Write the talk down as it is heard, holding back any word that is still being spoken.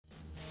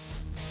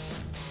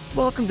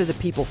Welcome to the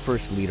People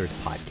First Leaders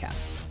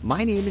podcast.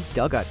 My name is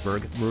Doug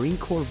Utberg, Marine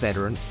Corps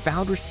veteran,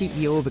 founder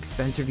CEO of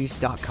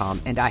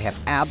ExpenseReduce.com, and I have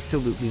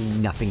absolutely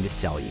nothing to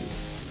sell you.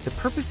 The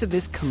purpose of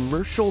this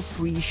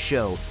commercial-free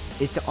show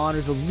is to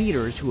honor the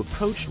leaders who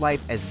approach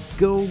life as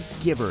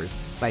go-givers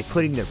by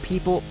putting their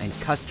people and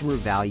customer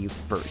value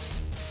first.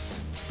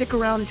 Stick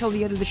around until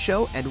the end of the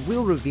show and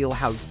we'll reveal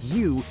how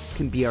you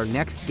can be our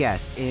next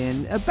guest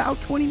in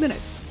about 20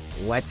 minutes.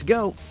 Let's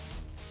go.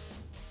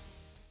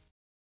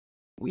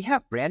 We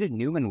have Brandon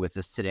Newman with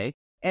us today,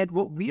 and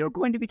what we are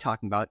going to be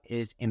talking about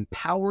is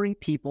empowering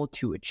people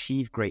to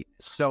achieve greatness.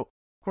 So,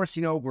 of course,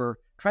 we're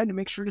trying to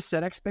make sure to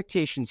set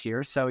expectations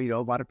here. So, a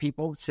lot of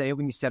people say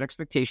when you set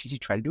expectations, you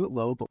try to do it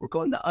low, but we're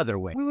going the other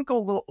way. We would go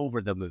a little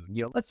over the moon.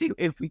 Let's see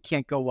if we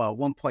can't go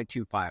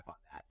 1.25 on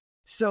that.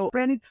 So,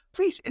 Brandon,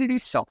 please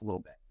introduce yourself a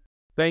little bit.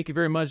 Thank you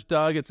very much,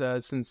 Doug. It's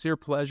a sincere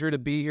pleasure to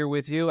be here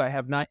with you. I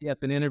have not yet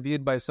been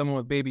interviewed by someone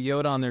with Baby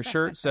Yoda on their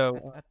shirt.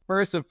 So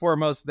first and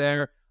foremost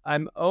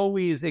I'm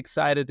always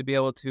excited to be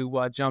able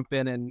to jump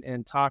in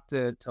and talk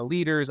to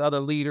leaders,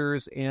 other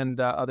leaders, and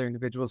other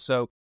individuals.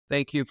 So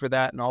thank you for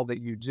that and all that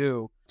you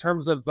do. In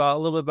terms of a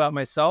little bit about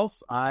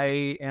myself,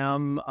 I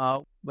am,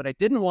 what I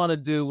didn't want to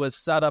do was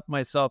set up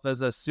myself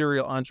as a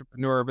serial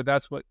entrepreneur, but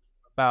that's what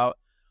about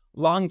a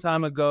long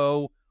time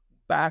ago.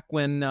 Back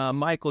when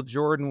Michael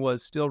Jordan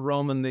was still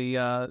roaming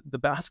the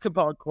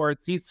basketball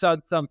courts, he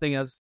said something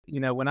as,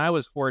 when I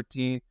was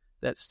 14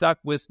 that stuck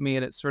with me,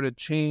 and it sort of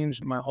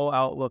changed my whole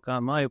outlook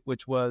on life,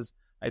 which was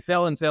I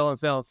fail and fail and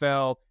fail and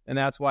fail, and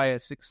that's why I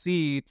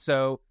succeed.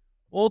 So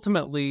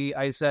ultimately,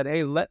 I said,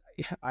 hey,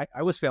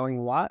 I was failing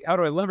a lot. How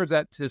do I leverage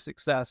that to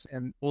success?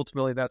 And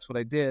ultimately, that's what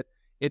I did.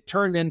 It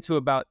turned into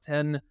about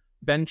 10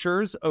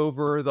 ventures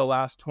over the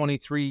last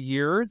 23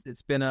 years.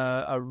 It's been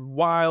a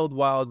wild,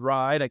 wild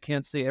ride. I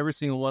can't say every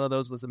single one of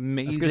those was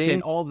amazing. I was going to say,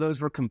 and all of those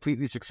were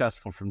completely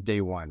successful from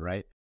day one,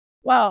 right?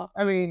 Well,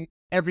 I mean,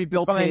 every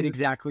bill paid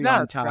exactly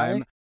on time.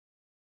 Right?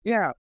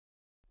 Yeah.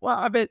 Well,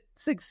 I bet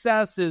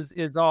success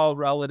is all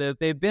relative.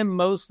 They've been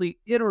mostly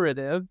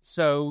iterative.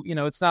 So,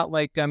 it's not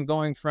like I'm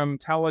going from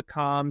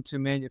telecom to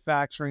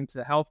manufacturing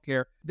to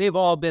healthcare. They've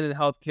all been in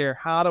healthcare.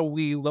 How do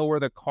we lower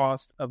the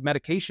cost of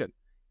medication?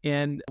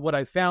 And what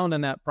I found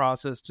in that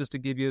process, just to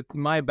give you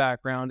my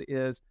background,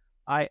 is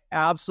I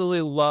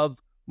absolutely love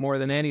more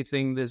than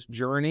anything this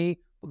journey,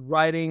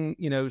 riding,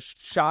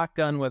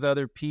 shotgun with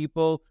other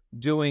people,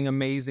 doing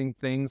amazing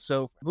things.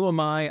 So who am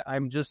I?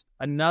 I'm just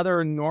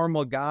another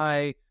normal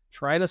guy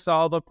trying to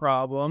solve a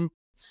problem,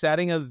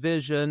 setting a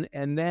vision,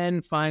 and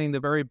then finding the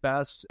very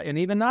best, and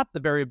even not the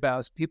very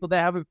best, people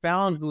that haven't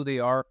found who they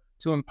are,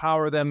 to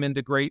empower them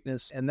into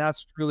greatness. And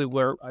that's really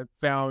where I've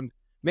found,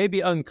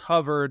 maybe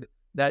uncovered,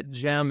 that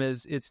gem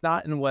is, it's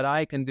not in what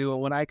I can do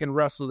and what I can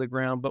wrestle the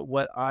ground, but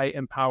what I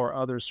empower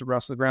others to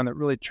wrestle the ground that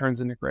really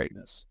turns into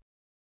greatness.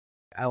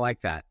 I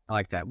like that.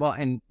 Well,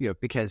 and,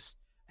 because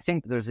I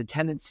think there's a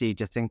tendency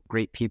to think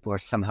great people are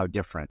somehow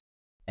different.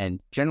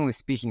 And generally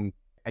speaking,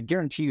 I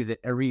guarantee you that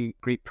every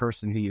great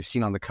person who you've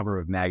seen on the cover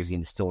of a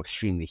magazine is still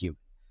extremely human.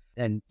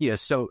 And,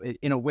 so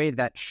in a way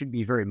that should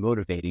be very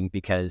motivating,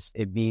 because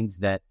it means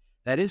that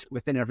is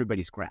within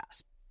everybody's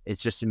grasp.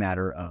 It's just a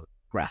matter of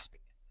grasping.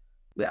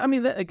 I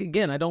mean,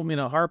 again, I don't mean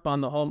to harp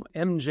on the whole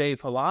MJ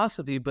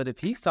philosophy, but if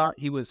he thought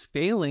he was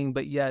failing,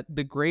 but yet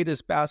the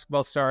greatest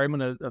basketball star, I'm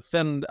going to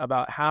offend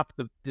about half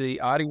the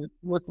audience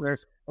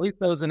listeners, at least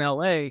those in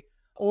LA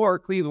or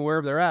Cleveland,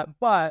 wherever they're at.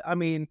 But I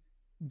mean,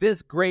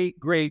 this great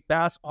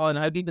basketball, and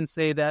I'd even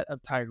say that of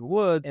Tiger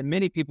Woods, and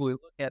many people we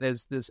look at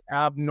as this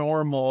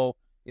abnormal,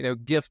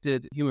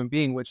 gifted human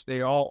being, which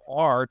they all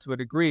are to a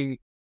degree.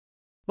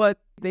 But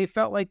they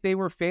felt like they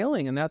were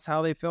failing, and that's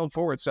how they failed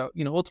forward. So,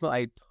 ultimately,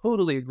 I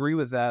totally agree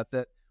with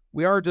that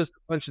we are just a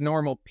bunch of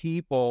normal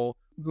people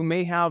who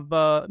may have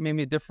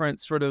maybe a different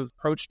sort of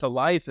approach to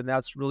life, and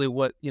that's really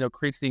what,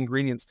 creates the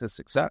ingredients to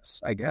success,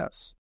 I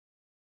guess.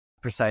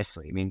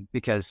 Precisely. I mean,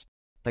 because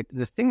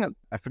the thing that,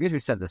 I forget who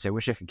said this, I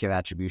wish I could give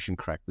attribution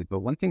correctly, but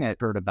one thing I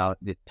heard about,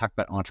 they talk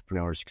about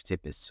entrepreneurs, you could say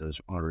business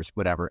owners,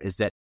 whatever, is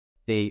that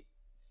they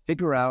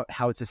figure out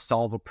how to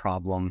solve a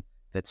problem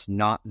that's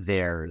not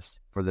theirs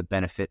for the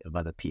benefit of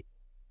other people.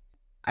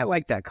 I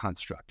like that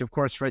construct. Of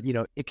course, right,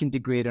 it can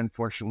degrade,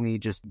 unfortunately,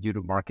 just due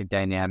to market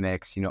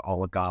dynamics,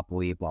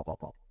 oligopoly, blah, blah,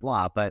 blah,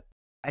 blah. But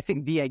I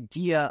think the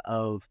idea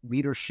of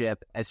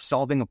leadership as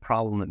solving a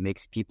problem that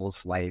makes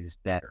people's lives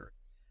better,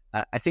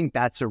 I think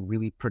that's a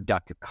really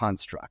productive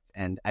construct.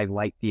 And I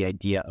like the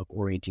idea of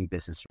orienting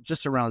business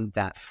just around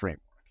that framework.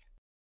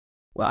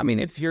 Well, I mean,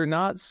 if you're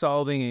not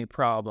solving a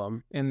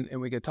problem, and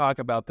we could talk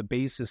about the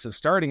basis of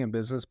starting a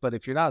business, but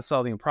if you're not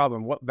solving a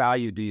problem, what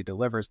value do you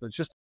deliver? So it's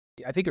just,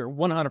 I think you're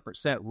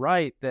 100%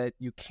 right that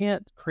you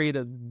can't create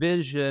a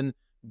vision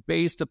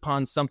based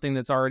upon something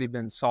that's already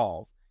been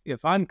solved.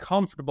 If I'm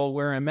comfortable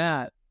where I'm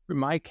at, in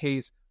my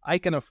case, I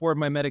can afford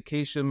my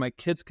medication, my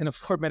kids can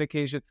afford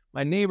medication,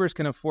 my neighbors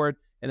can afford,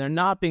 and they're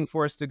not being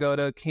forced to go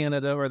to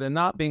Canada, or they're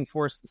not being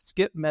forced to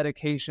skip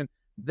medication,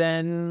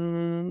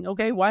 then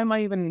okay, why am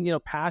I even,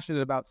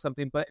 passionate about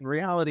something? But in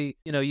reality,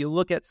 you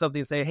look at something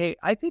and say, hey,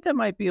 I think I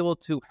might be able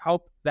to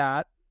help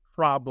that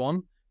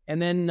problem.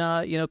 And then,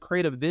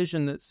 create a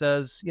vision that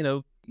says,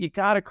 you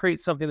got to create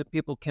something that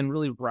people can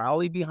really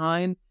rally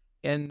behind.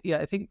 And yeah,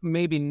 I think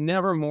maybe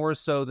never more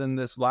so than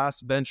this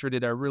last venture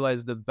did I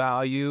realize the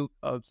value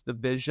of the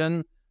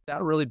vision.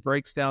 That really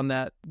breaks down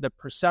the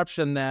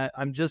perception that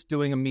I'm just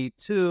doing a me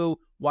too.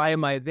 Why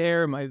am I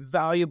there? Am I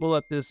valuable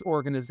at this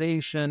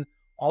organization?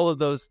 All of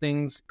those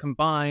things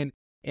combined.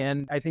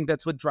 And I think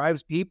that's what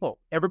drives people.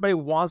 Everybody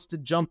wants to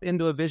jump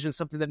into a vision,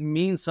 something that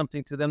means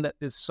something to them, that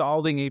is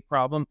solving a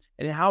problem.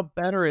 And how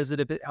better is it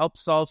if it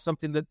helps solve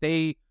something that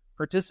they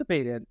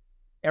participate in?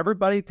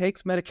 Everybody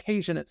takes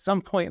medication at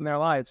some point in their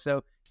lives.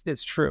 So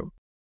it's true.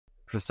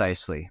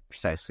 Precisely.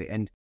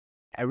 And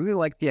I really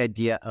like the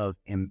idea of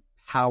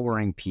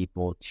empowering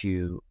people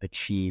to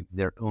achieve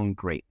their own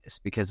greatness,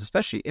 because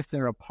especially if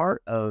they're a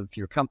part of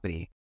your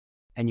company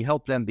and you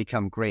help them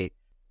become great,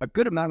 a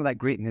good amount of that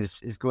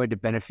greatness is going to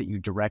benefit you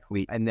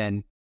directly. And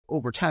then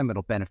over time,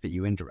 it'll benefit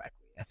you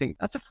indirectly. I think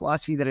that's a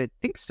philosophy that I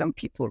think some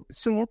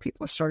more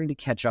people are starting to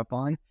catch up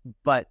on.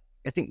 But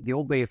I think the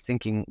old way of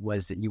thinking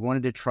was that you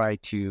wanted to try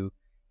to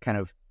kind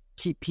of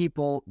keep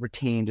people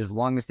retained as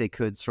long as they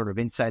could, sort of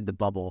inside the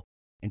bubble,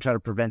 and try to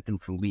prevent them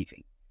from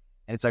leaving.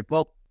 And it's like,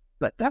 well,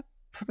 but that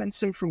prevents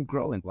them from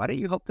growing. Why don't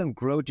you help them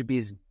grow to be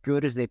as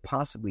good as they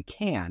possibly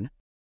can?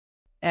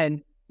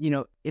 And,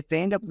 if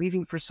they end up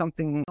leaving for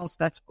something else,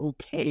 that's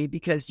okay,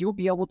 because you'll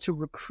be able to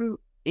recruit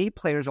A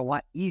players a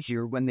lot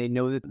easier when they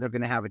know that they're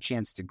going to have a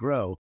chance to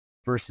grow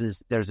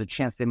versus there's a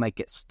chance they might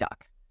get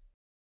stuck.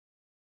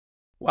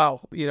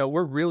 Wow.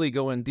 We're really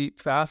going deep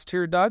fast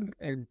here, Doug.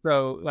 And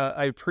so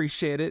I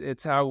appreciate it.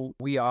 It's how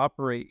we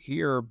operate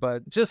here.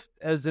 But just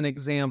as an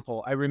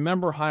example, I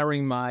remember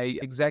hiring my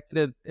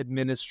executive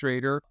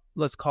administrator,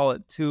 let's call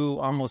it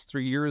almost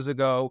 3 years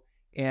ago.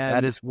 And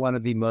that is one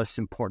of the most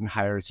important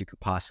hires you could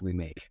possibly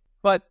make.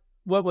 But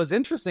what was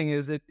interesting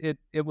is it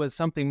was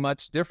something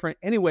much different.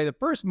 Anyway, the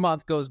first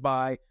month goes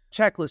by,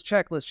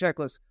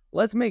 checklist.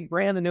 Let's make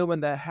Brandon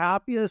Newman the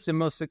happiest and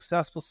most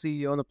successful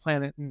CEO on the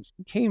planet. And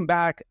came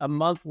back a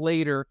month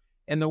later,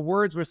 and the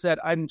words were said,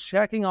 I'm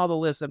checking all the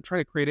lists. I'm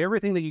trying to create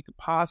everything that you could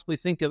possibly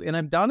think of, and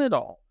I've done it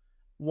all.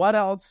 What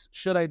else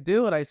should I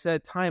do? And I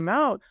said, time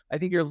out. I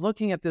think you're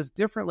looking at this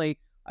differently.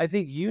 I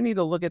think you need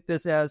to look at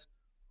this as,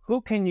 who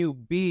can you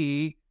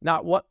be,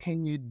 not what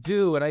can you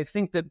do? And I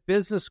think that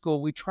business school,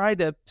 we try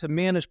to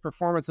manage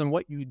performance on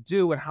what you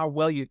do and how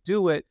well you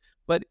do it.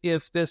 But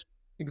if this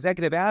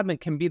executive admin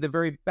can be the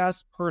very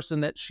best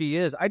person that she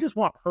is, I just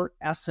want her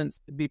essence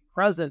to be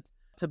present,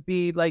 to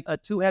be like a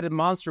two-headed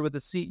monster with the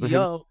CEO.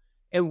 Mm-hmm.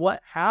 And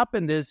what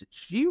happened is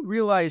she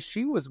realized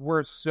she was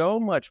worth so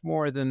much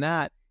more than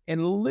that.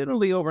 And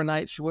literally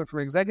overnight, she went from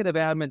executive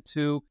admin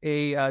to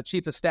a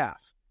chief of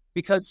staff,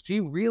 because she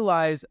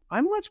realized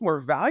I'm much more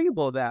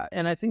valuable than that.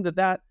 And I think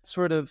that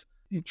sort of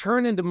you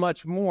turn into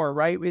much more,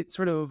 right? It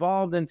sort of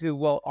evolved into,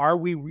 well, are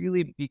we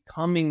really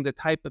becoming the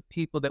type of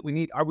people that we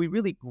need? Are we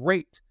really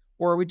great?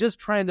 Or are we just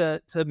trying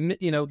to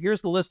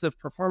here's the list of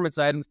performance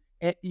items,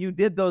 and you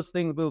did those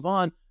things, move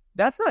on.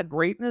 That's not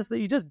greatness. That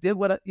you just did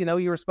what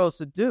you were supposed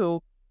to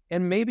do.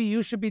 And maybe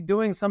you should be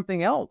doing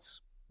something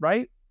else,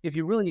 right? If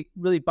you really,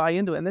 really buy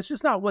into it. And that's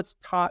just not what's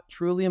taught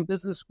truly in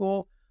business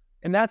school.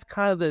 And that's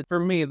kind of for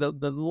me, the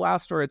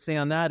last story I'd say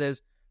on that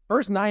is,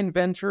 first 9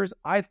 ventures,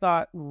 I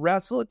thought,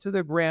 wrestle it to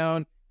the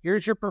ground.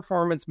 Here's your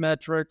performance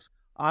metrics.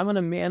 I'm going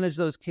to manage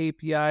those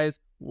KPIs.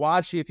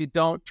 Watch you. If you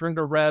don't, turn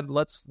to red.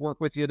 Let's work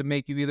with you to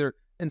make you either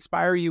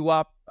inspire you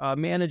up,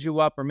 manage you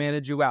up, or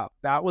manage you out.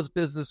 That was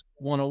business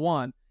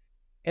 101.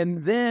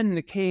 And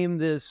then came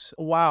this,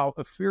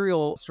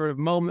 ethereal sort of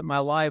moment in my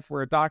life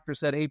where a doctor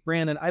said, hey,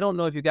 Brandon, I don't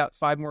know if you got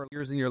 5 more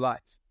years in your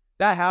life.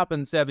 That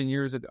happened 7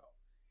 years ago.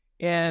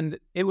 And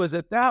it was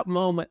at that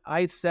moment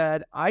I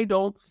said, I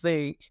don't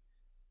think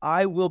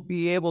I will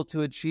be able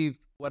to achieve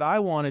what I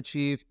want to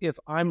achieve if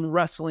I'm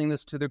wrestling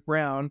this to the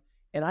ground.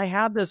 And I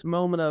had this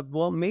moment of,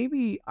 well,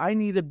 maybe I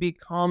need to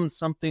become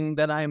something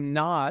that I'm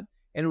not,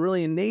 and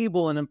really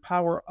enable and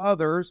empower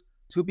others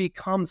to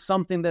become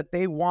something that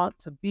they want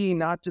to be,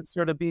 not just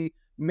sort of be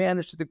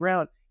managed to the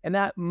ground. And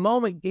that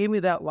moment gave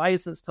me that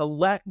license to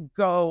let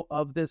go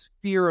of this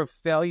fear of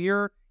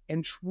failure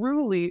and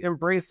truly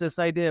embrace this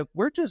idea of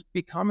we're just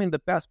becoming the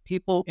best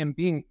people and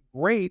being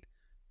great.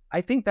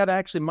 I think that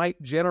actually might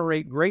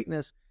generate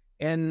greatness.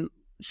 And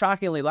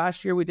shockingly,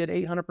 last year we did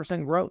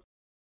 800% growth.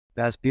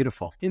 That's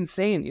beautiful.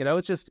 Insane.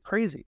 It's just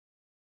crazy.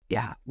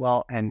 Yeah.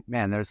 Well, and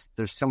man, there's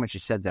so much you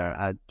said there.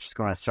 I'm just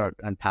going to start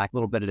unpack a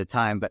little bit at a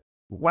time. But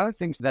one of the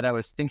things that I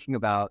was thinking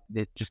about,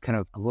 that just kind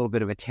of a little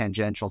bit of a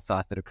tangential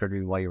thought that occurred to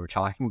me while you were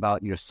talking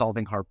about,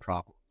 solving hard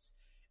problems.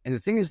 And the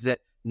thing is that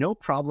no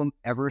problem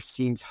ever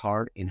seems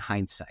hard in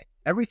hindsight.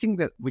 Everything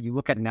that when you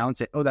look at it now and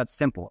say, oh, that's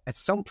simple, at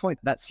some point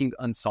that seemed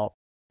unsolvable.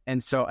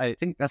 And so I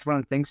think that's one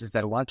of the things, is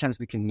that a lot of times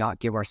we cannot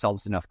give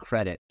ourselves enough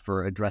credit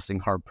for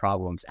addressing hard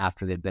problems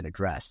after they've been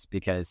addressed,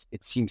 because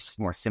it seems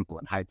more simple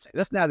in hindsight.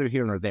 That's neither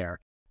here nor there.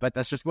 But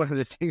that's just one of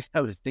the things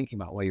I was thinking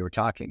about while you were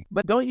talking.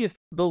 But don't you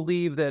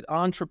believe that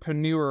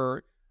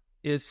entrepreneur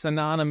is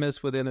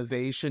synonymous with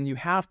innovation? You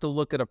have to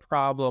look at a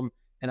problem,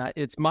 and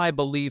it's my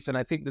belief, and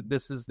I think that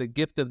this is the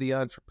gift of the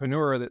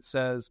entrepreneur that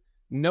says,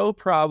 no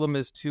problem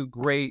is too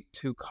great,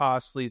 too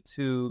costly,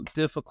 too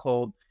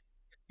difficult.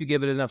 You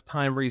give it enough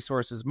time,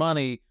 resources,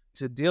 money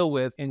to deal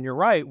with. And you're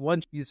right,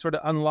 once you sort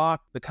of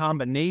unlock the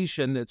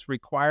combination that's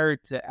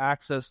required to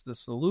access the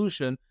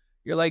solution,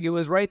 you're like, it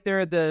was right there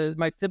at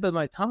my tip of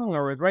my tongue,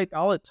 or right,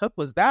 all it took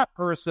was that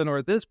person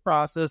or this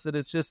process. And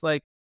it's just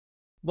like,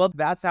 well,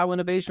 that's how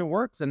innovation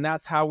works. And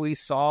that's how we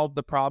solve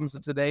the problems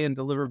of today and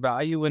deliver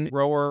value and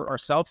grow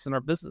ourselves and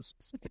our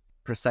businesses.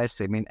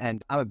 Precisely. I mean,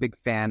 and I'm a big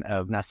fan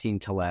of Nassim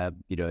Taleb,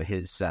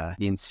 his the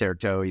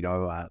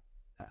Inserto,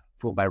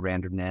 Fooled by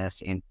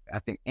Randomness, and I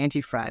think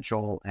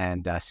Anti-Fragile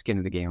and Skin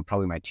of the Game are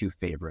probably my two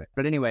favorite.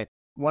 But anyway,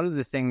 one of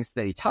the things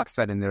that he talks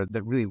about in there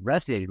that really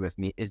resonated with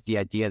me is the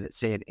idea that,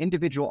 say, an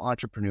individual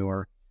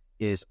entrepreneur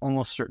is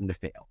almost certain to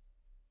fail.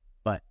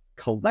 But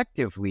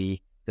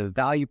collectively, the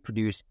value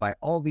produced by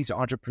all these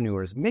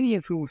entrepreneurs, many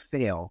of whom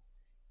fail,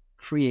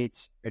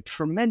 creates a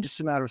tremendous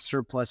amount of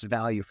surplus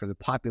value for the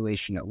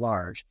population at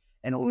large.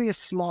 And only a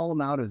small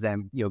amount of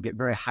them, get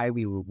very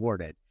highly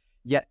rewarded.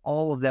 Yet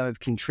all of them have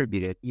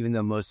contributed, even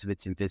though most of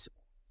it's invisible.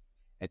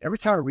 And every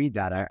time I read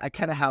that, I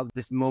kind of have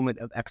this moment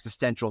of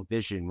existential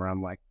vision where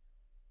I'm like,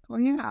 oh,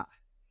 yeah,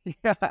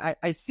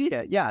 I see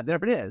it. Yeah, there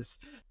it is.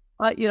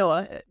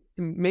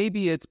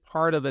 Maybe it's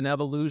part of an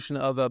evolution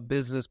of a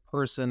business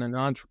person, an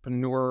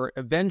entrepreneur.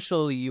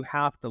 Eventually, you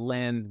have to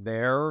land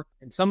there.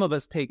 And some of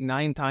us take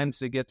 9 times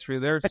to get through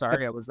there.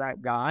 Sorry, I was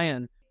that guy.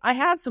 And I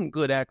had some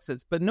good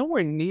exits, but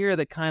nowhere near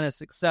the kind of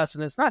success.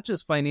 And it's not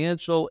just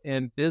financial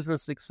and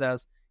business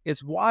success.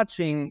 It's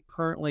watching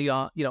currently,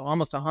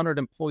 almost 100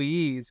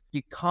 employees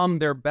become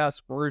their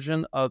best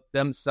version of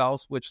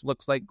themselves, which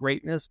looks like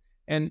greatness.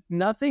 And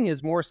nothing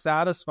is more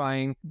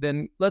satisfying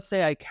than, let's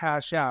say I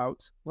cash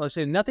out. Well, let's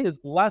say nothing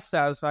is less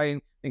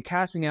satisfying than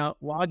cashing out,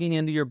 logging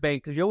into your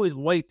bank, because you always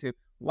wait to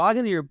log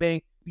into your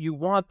bank. You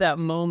want that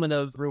moment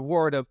of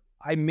reward of,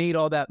 I made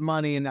all that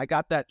money and I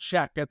got that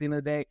check at the end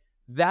of the day.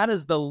 That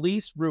is the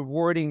least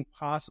rewarding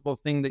possible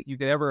thing that you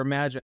could ever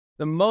imagine.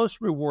 The most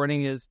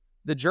rewarding is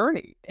the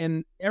journey.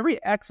 And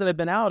every exit I've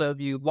been out of,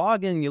 you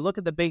log in, you look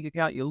at the bank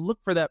account, you look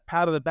for that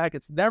pat on the back,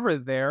 it's never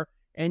there,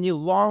 and you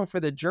long for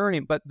the journey.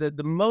 But the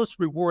most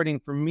rewarding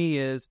for me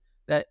is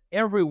that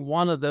every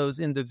one of those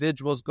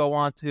individuals go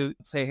on to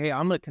say, hey,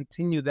 I'm going to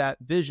continue that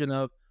vision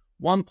of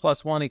 1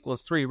 + 1 =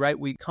 3, right?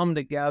 We come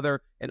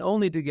together, and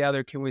only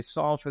together can we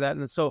solve for that.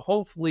 And so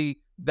hopefully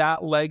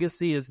that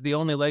legacy is the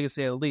only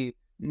legacy I leave.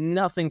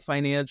 Nothing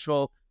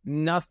financial,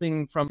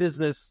 nothing from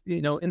business,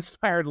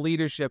 inspired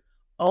leadership,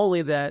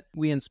 only that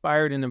we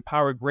inspired and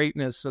empowered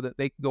greatness so that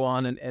they can go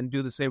on and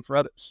do the same for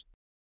others.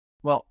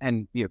 Well,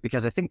 and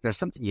because I think there's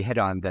something you hit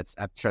on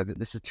I'm sorry that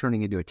this is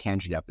turning into a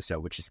tangent episode,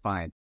 which is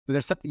fine. But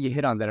there's something you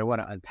hit on that I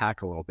want to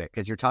unpack a little bit,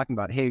 because you're talking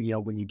about, hey,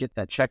 when you get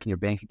that check in your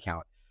bank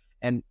account.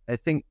 And I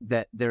think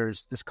that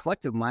there's this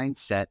collective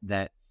mindset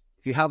that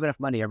if you have enough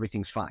money,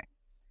 everything's fine.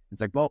 It's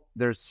like, well,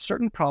 there's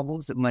certain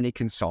problems that money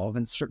can solve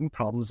and certain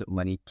problems that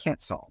money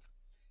can't solve.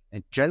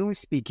 And generally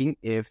speaking,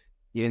 if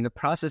in the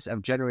process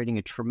of generating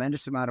a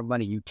tremendous amount of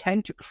money, you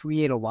tend to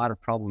create a lot of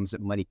problems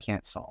that money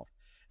can't solve.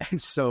 And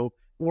so,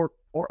 or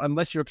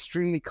unless you're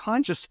extremely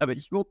conscious of it,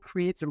 you will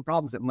create some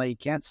problems that money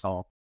can't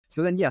solve.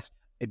 So then, yes,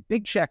 a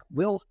big check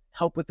will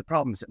help with the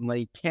problems that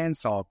money can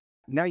solve.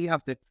 Now you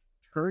have to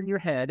turn your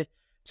head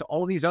to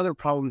all these other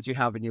problems you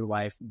have in your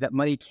life that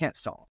money can't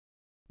solve.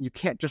 You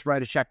can't just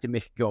write a check to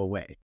make it go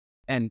away.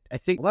 And I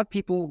think a lot of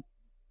people,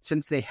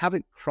 since they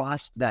haven't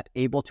crossed that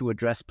able to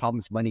address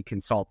problems money can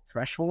solve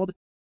threshold,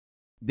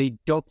 they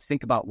don't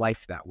think about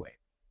life that way.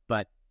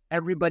 But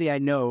everybody I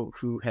know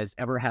who has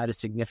ever had a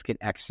significant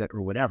exit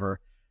or whatever,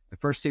 the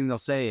first thing they'll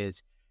say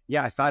is,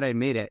 yeah, I thought I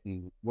made it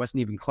and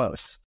wasn't even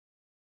close.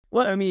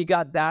 Well, I mean, you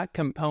got that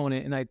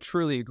component, and I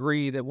truly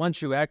agree that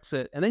once you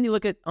exit, and then you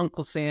look at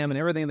Uncle Sam and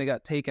everything that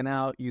got taken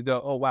out, you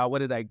go, oh, wow, what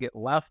did I get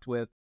left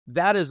with?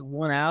 That is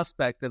one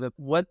aspect of it.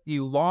 What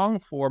you long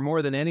for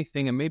more than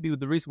anything, and maybe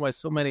the reason why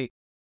so many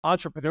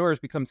entrepreneurs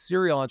become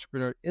serial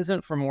entrepreneurs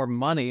isn't for more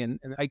money. And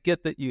I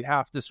get that you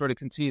have to sort of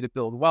continue to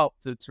build wealth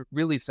to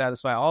really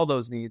satisfy all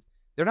those needs.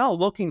 They're not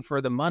looking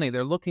for the money.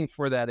 They're looking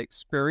for that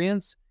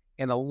experience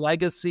and a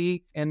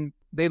legacy. And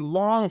they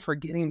long for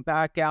getting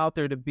back out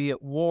there to be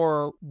at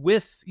war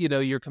with,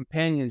 your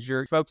companions,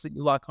 your folks that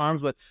you lock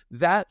arms with.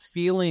 That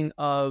feeling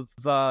of,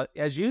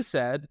 as you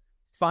said,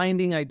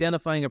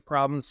 identifying a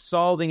problem,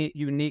 solving it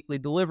uniquely,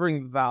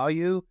 delivering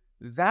value.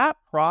 That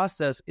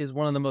process is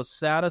one of the most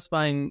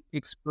satisfying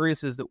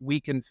experiences that we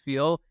can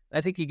feel. I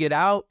think you get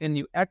out and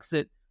you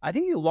exit. I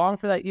think you long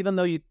for that, even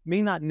though you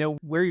may not know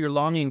where you're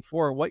longing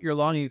for or what you're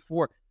longing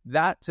for.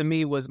 That, to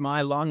me, was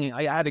my longing.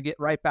 I had to get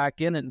right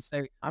back in it and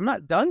say, I'm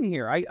not done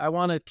here. I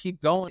want to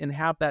keep going and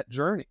have that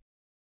journey.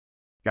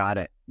 Got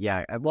it.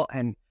 Yeah. Well,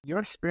 and your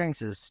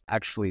experience is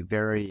actually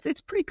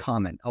it's pretty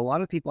common. A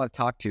lot of people I've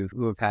talked to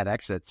who have had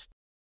exits,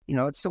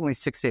 it's only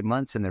 6 to 8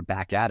 months and they're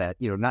back at it,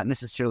 not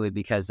necessarily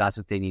because that's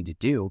what they need to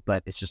do,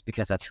 but it's just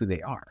because that's who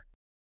they are.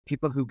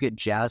 People who get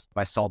jazzed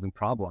by solving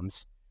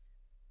problems,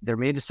 they're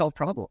made to solve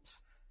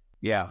problems.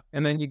 Yeah.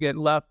 And then you get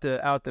left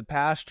out the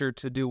pasture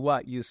to do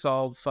what? You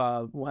solve,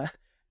 what?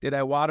 Did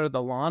I water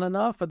the lawn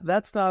enough? But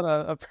that's not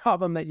a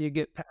problem that you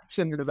get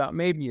passionate about.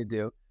 Maybe you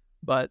do.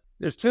 But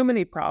there's too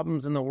many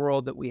problems in the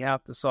world that we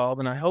have to solve.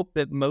 And I hope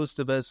that most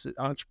of us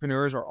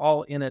entrepreneurs are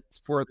all in it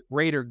for the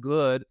greater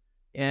good.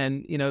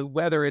 And,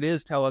 whether it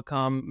is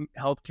telecom,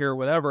 healthcare,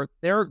 whatever,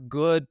 there are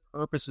good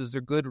purposes. There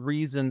are good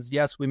reasons.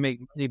 Yes, we make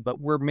money, but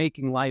we're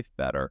making life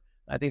better.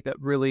 I think that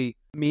really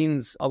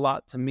means a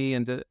lot to me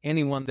and to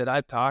anyone that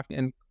I've talked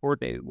and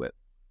coordinated with.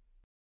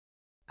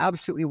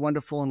 Absolutely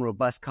wonderful and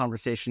robust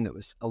conversation that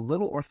was a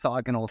little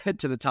orthogonal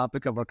to the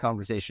topic of our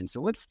conversation.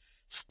 So let's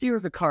steer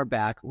the car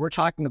back. We're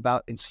talking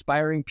about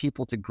inspiring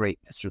people to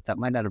greatness, or that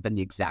might not have been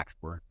the exact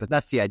word, but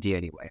that's the idea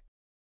anyway.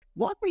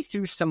 Walk me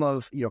through some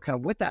of, kind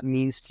of what that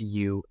means to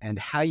you and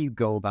how you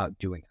go about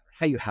doing it, or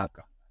how you have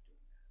gone.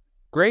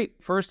 Great.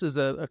 First is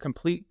a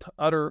complete,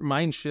 utter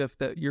mind shift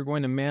that you're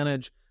going to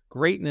manage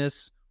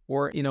greatness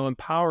or,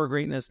 empower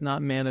greatness,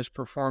 not manage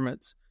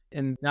performance,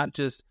 and not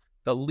just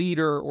the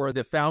leader or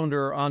the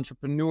founder or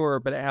entrepreneur,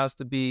 but it has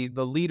to be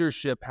the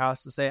leadership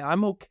has to say,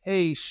 I'm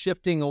okay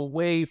shifting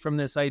away from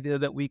this idea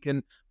that we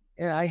can,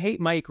 and I hate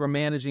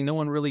micromanaging. No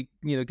one really,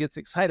 gets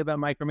excited about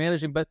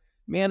micromanaging, but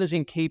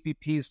managing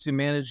KPPs to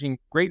managing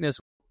greatness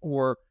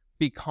or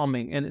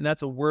becoming. And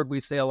that's a word we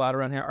say a lot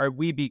around here. Are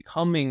we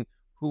becoming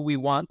who we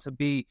want to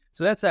be?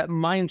 So that's that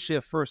mind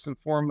shift first and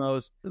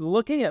foremost.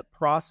 Looking at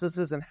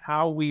processes and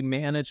how we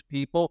manage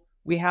people,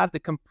 we have to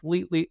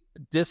completely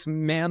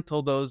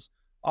dismantle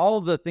all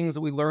of the things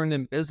that we learned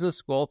in business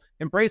school,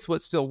 embrace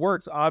what still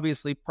works.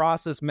 Obviously,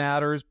 process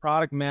matters,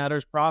 product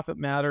matters, profit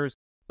matters,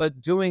 but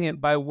doing it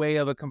by way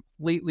of a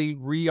completely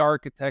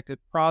re-architected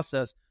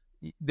process.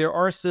 There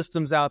are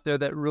systems out there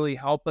that really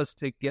help us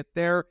to get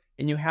there,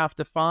 and you have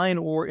to find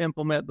or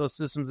implement those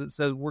systems that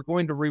says we're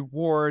going to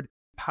reward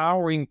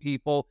empowering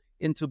people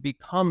into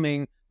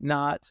becoming,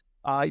 not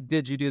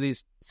did you do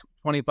these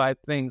 25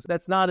 things?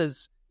 That's not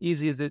as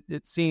easy as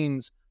it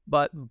seems,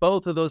 but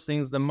both of those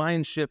things, the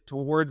mind shift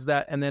towards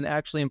that and then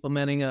actually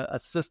implementing a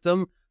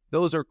system,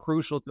 those are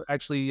crucial to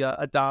actually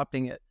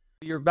adopting it.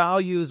 Your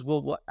values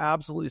will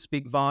absolutely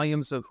speak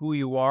volumes of who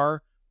you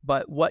are,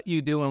 but what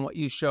you do and what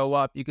you show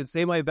up, you could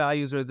say my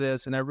values are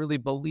this and I really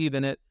believe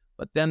in it,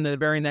 but then the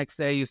very next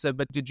day you said,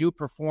 but did you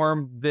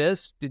perform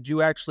this? Did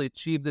you actually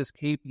achieve this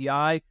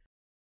KPI?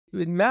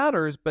 It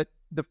matters, but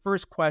the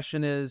first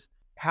question is,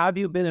 have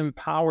you been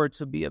empowered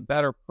to be a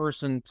better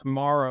person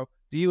tomorrow?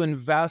 Do you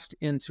invest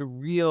into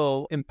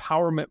real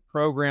empowerment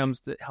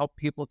programs that help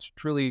people to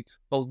truly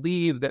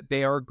believe that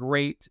they are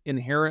great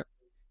inherently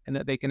and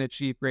that they can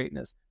achieve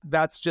greatness?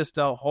 That's just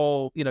a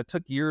whole,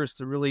 took years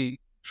to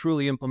really,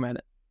 truly implement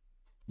it.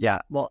 Yeah,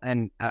 well,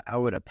 and I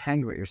would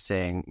append what you're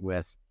saying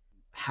with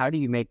how do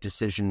you make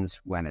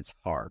decisions when it's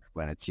hard,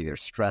 when it's either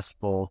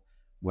stressful,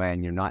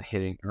 when you're not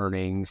hitting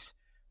earnings,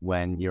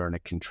 when you're in a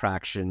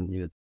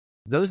contraction.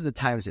 Those are the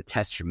times that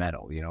test your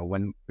mettle.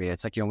 When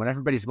it's like, when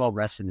everybody's well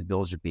rested and the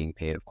bills are being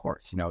paid, of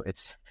course,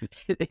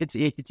 it's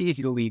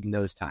easy to lead in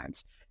those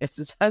times. It's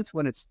the times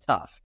when it's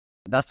tough.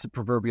 That's the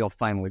proverbial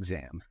final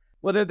exam.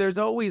 Well, there's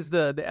always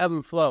the ebb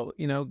and flow.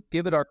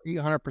 Give it our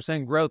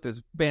 800% growth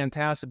is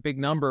fantastic, big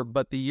number,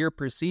 but the year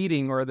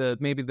preceding or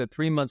maybe the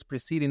 3 months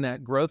preceding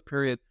that growth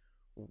period,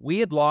 we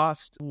had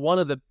lost one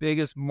of the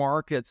biggest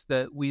markets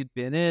that we'd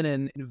been in,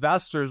 and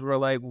investors were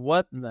like,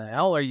 what in the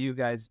hell are you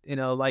guys,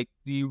 do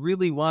you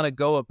really want to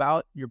go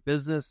about your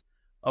business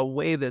a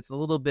way that's a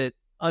little bit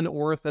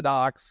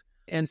unorthodox?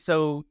 And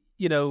so,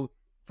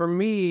 for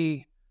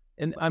me,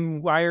 and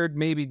I'm wired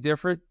maybe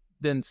different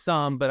than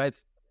some, but I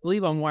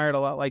believe I'm wired a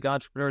lot like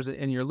entrepreneurs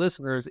and your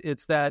listeners.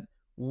 It's that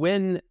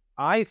when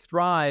I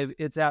thrive,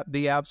 it's at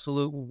the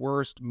absolute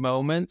worst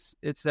moments.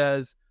 It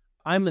says,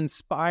 I'm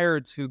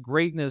inspired to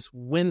greatness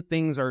when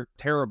things are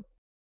terrible.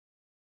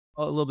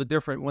 A little bit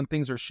different when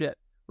things are shit,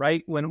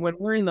 right? When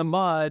we're in the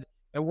mud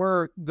and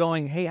we're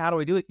going, hey, how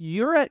do I do it?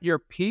 You're at your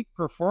peak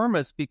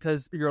performance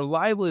because your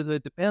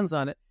livelihood depends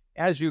on it.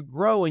 As you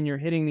grow and you're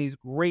hitting these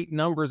great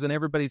numbers and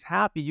everybody's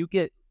happy, you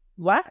get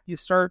lack. You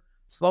start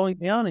slowing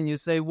down and you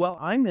say, well,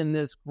 I'm in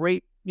this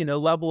great,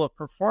 level of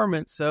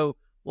performance, so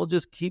we'll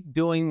just keep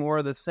doing more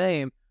of the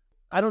same.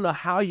 I don't know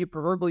how you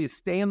proverbially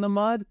stay in the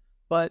mud,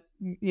 but,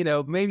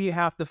 maybe you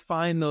have to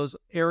find those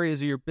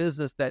areas of your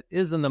business that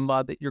is in the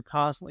mud that you're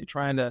constantly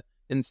trying to,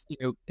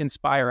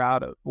 inspire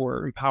out of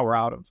or empower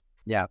out of.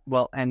 Yeah,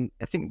 well, and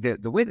I think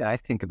the way that I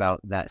think about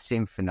that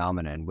same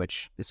phenomenon,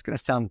 which is going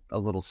to sound a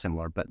little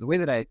similar, but the way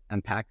that I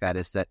unpack that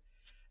is that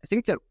I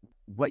think that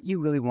what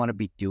you really want to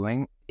be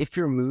doing, if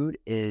your mood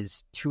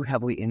is too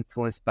heavily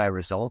influenced by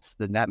results,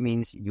 then that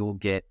means you'll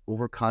get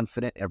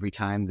overconfident every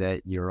time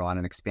that you're on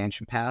an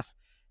expansion path,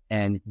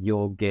 and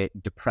you'll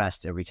get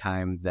depressed every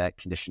time that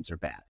conditions are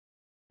bad.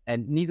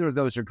 And neither of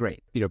those are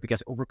great,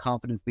 because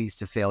overconfidence leads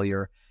to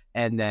failure.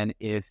 And then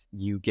if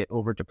you get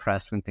over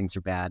depressed when things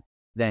are bad,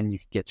 then you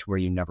could get to where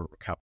you never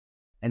recover.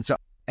 And so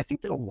I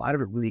think that a lot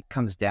of it really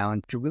comes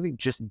down to really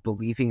just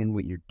believing in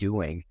what you're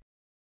doing,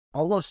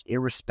 almost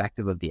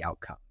irrespective of the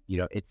outcome.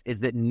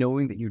 Is that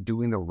knowing that you're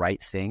doing the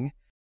right thing,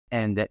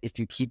 and that if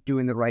you keep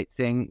doing the right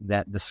thing,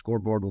 that the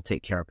scoreboard will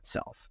take care of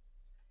itself.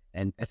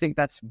 And I think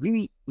that's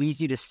really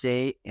easy to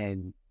say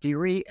in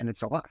theory, and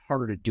it's a lot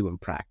harder to do in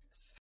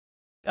practice.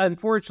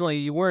 Unfortunately,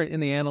 you weren't in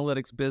the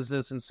analytics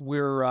business, and so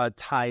we're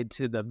tied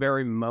to the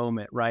very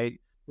moment, right?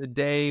 The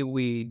day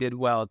we did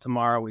well,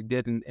 tomorrow we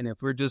didn't. And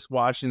if we're just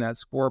watching that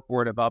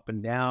scoreboard of up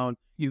and down,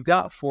 you've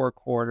got 4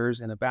 quarters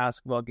in a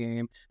basketball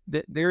game.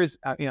 There's,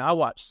 I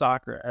watch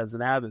soccer as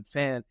an avid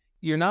fan.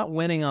 You're not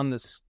winning on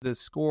the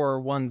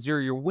score 1-0.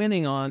 You're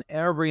winning on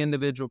every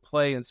individual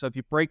play. And so if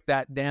you break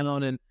that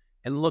down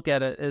and look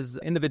at it as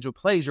individual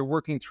plays, you're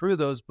working through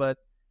those. But at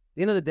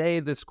the end of the day,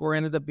 the score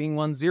ended up being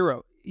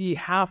 1-0. You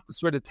have to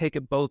sort of take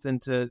it both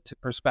into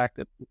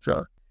perspective.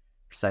 Sure.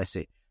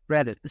 Precisely.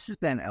 Brandon, this has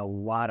been a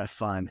lot of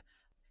fun.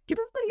 Give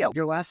everybody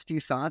your last few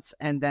thoughts,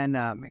 and then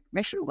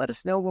make sure to let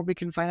us know where we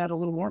can find out a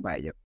little more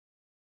about you.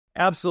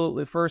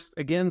 Absolutely. First,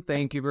 again,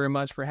 thank you very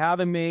much for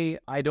having me.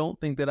 I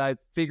don't think that I've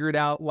figured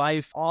out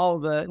life.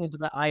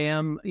 I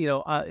am,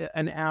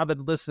 an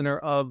avid listener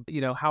of,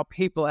 how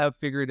people have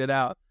figured it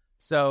out.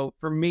 So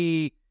for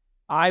me,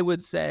 I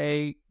would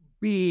say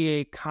be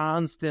a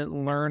constant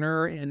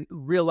learner and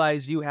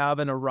realize you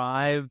haven't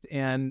arrived.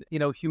 And,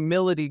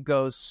 humility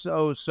goes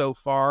so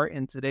far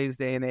in today's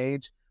day and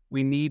age.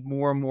 We need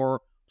more and more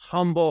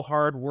humble,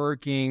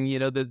 hardworking,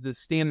 the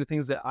standard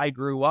things that I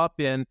grew up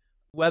in.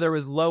 Whether it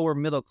was low or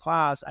middle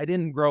class, I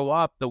didn't grow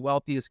up the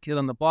wealthiest kid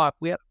on the block.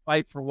 We had to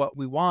fight for what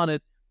we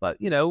wanted. But,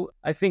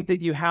 I think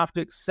that you have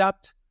to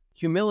accept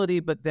humility,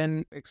 but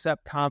then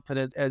accept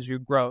confidence as you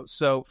grow.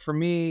 So for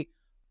me,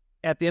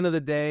 at the end of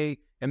the day,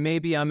 and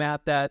maybe I'm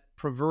at that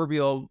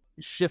proverbial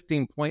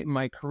shifting point in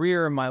my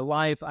career, in my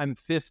life, I'm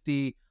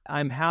 50.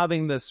 I'm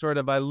having this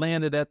I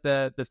landed at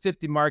the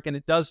 50 mark, and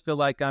it does feel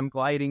like I'm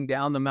gliding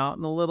down the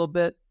mountain a little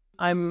bit.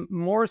 I'm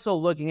more so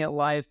looking at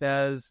life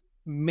as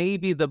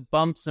maybe the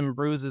bumps and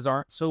bruises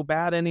aren't so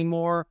bad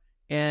anymore,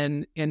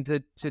 and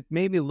to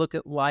maybe look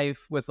at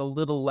life with a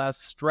little less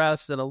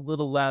stress and a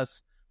little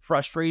less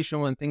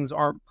frustration when things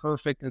aren't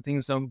perfect and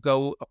things don't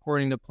go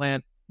according to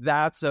plan.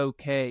 That's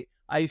okay.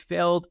 I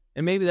failed,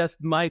 and maybe that's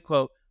my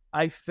quote,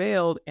 I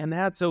failed, and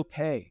that's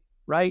okay,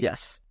 right?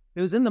 Yes.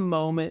 It was in the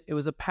moment. It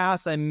was a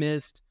pass I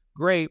missed.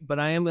 Great, but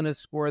I am going to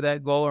score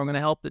that goal, or I'm going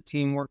to help the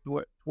team work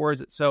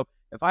towards it. So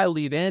if I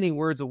leave any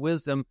words of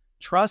wisdom,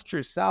 trust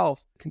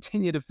yourself,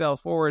 continue to fail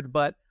forward,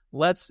 but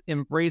let's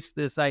embrace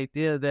this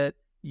idea that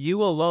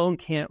you alone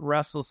can't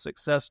wrestle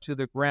success to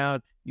the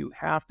ground. You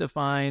have to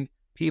find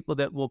people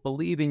that will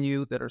believe in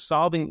you, that are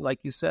solving, like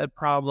you said,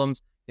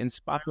 problems,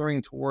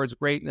 inspiring towards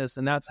greatness.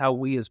 And that's how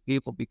we as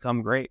people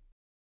become great.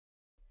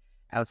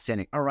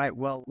 Outstanding. All right.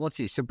 Well, let's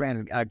see. So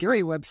Brandon, give me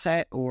your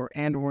website or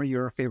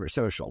your favorite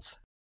socials.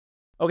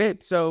 Okay,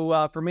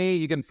 so for me,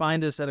 you can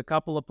find us at a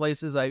couple of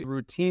places. I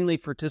routinely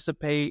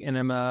participate, and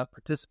I'm a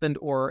participant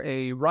or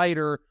a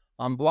writer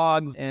on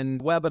blogs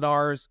and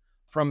webinars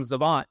from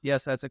Xavant.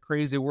 Yes, that's a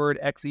crazy word,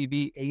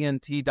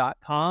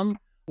 xevant.com,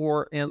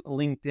 or in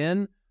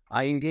LinkedIn.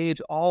 I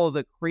engage all of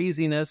the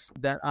craziness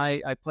that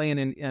I play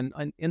in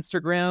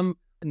Instagram.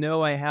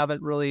 No, I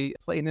haven't really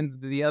played into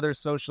the other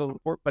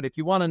social, but if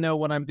you want to know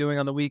what I'm doing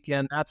on the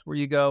weekend, that's where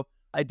you go.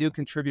 I do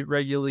contribute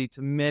regularly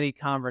to many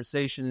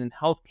conversations in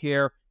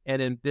healthcare and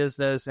in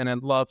business, and I'd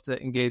love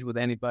to engage with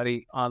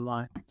anybody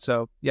online.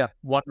 So, yeah,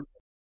 wonderful.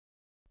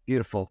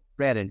 Beautiful.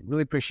 Brandon,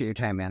 really appreciate your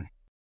time, man.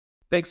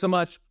 Thanks so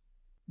much.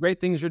 Great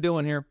things you're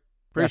doing here.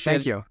 Appreciate it.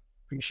 Thank you.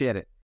 Appreciate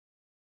it.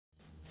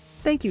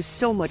 Thank you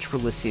so much for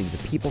listening to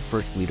the People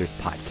First Leaders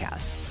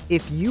podcast.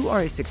 If you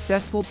are a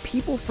successful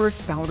People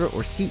First founder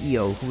or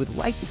CEO who would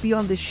like to be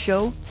on this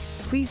show,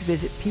 please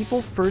visit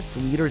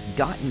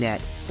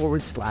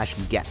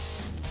peoplefirstleaders.net/guest.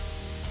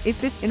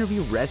 If this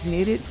interview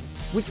resonated,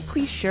 would you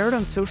please share it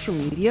on social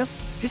media?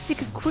 Just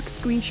take a quick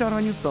screenshot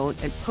on your phone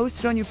and post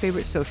it on your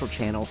favorite social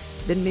channel,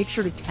 then make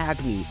sure to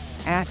tag me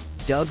at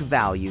Doug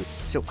Value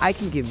so I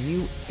can give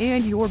you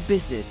and your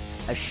business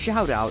a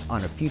shout out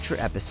on a future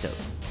episode.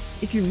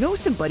 If you know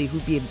somebody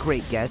who'd be a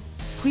great guest,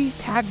 please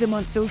tag them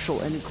on social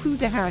and include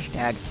the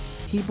hashtag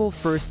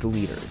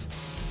PeopleFirstLeaders.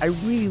 I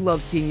really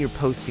love seeing your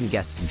posts and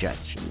guest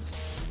suggestions.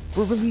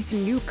 We're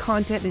releasing new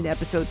content and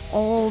episodes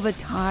all the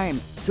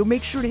time, so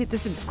make sure to hit the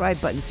subscribe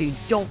button so you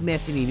don't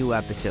miss any new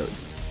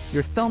episodes.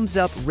 Your thumbs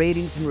up,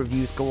 ratings, and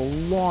reviews go a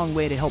long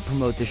way to help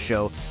promote the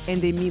show, and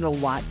they mean a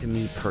lot to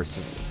me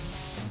personally.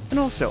 And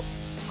also,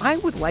 I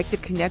would like to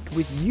connect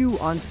with you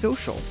on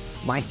social.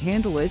 My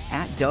handle is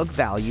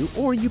 @DougValue,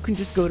 or you can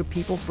just go to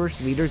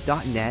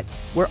peoplefirstleaders.net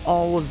where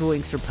all of the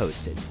links are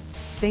posted.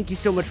 Thank you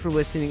so much for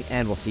listening,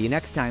 and we'll see you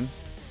next time.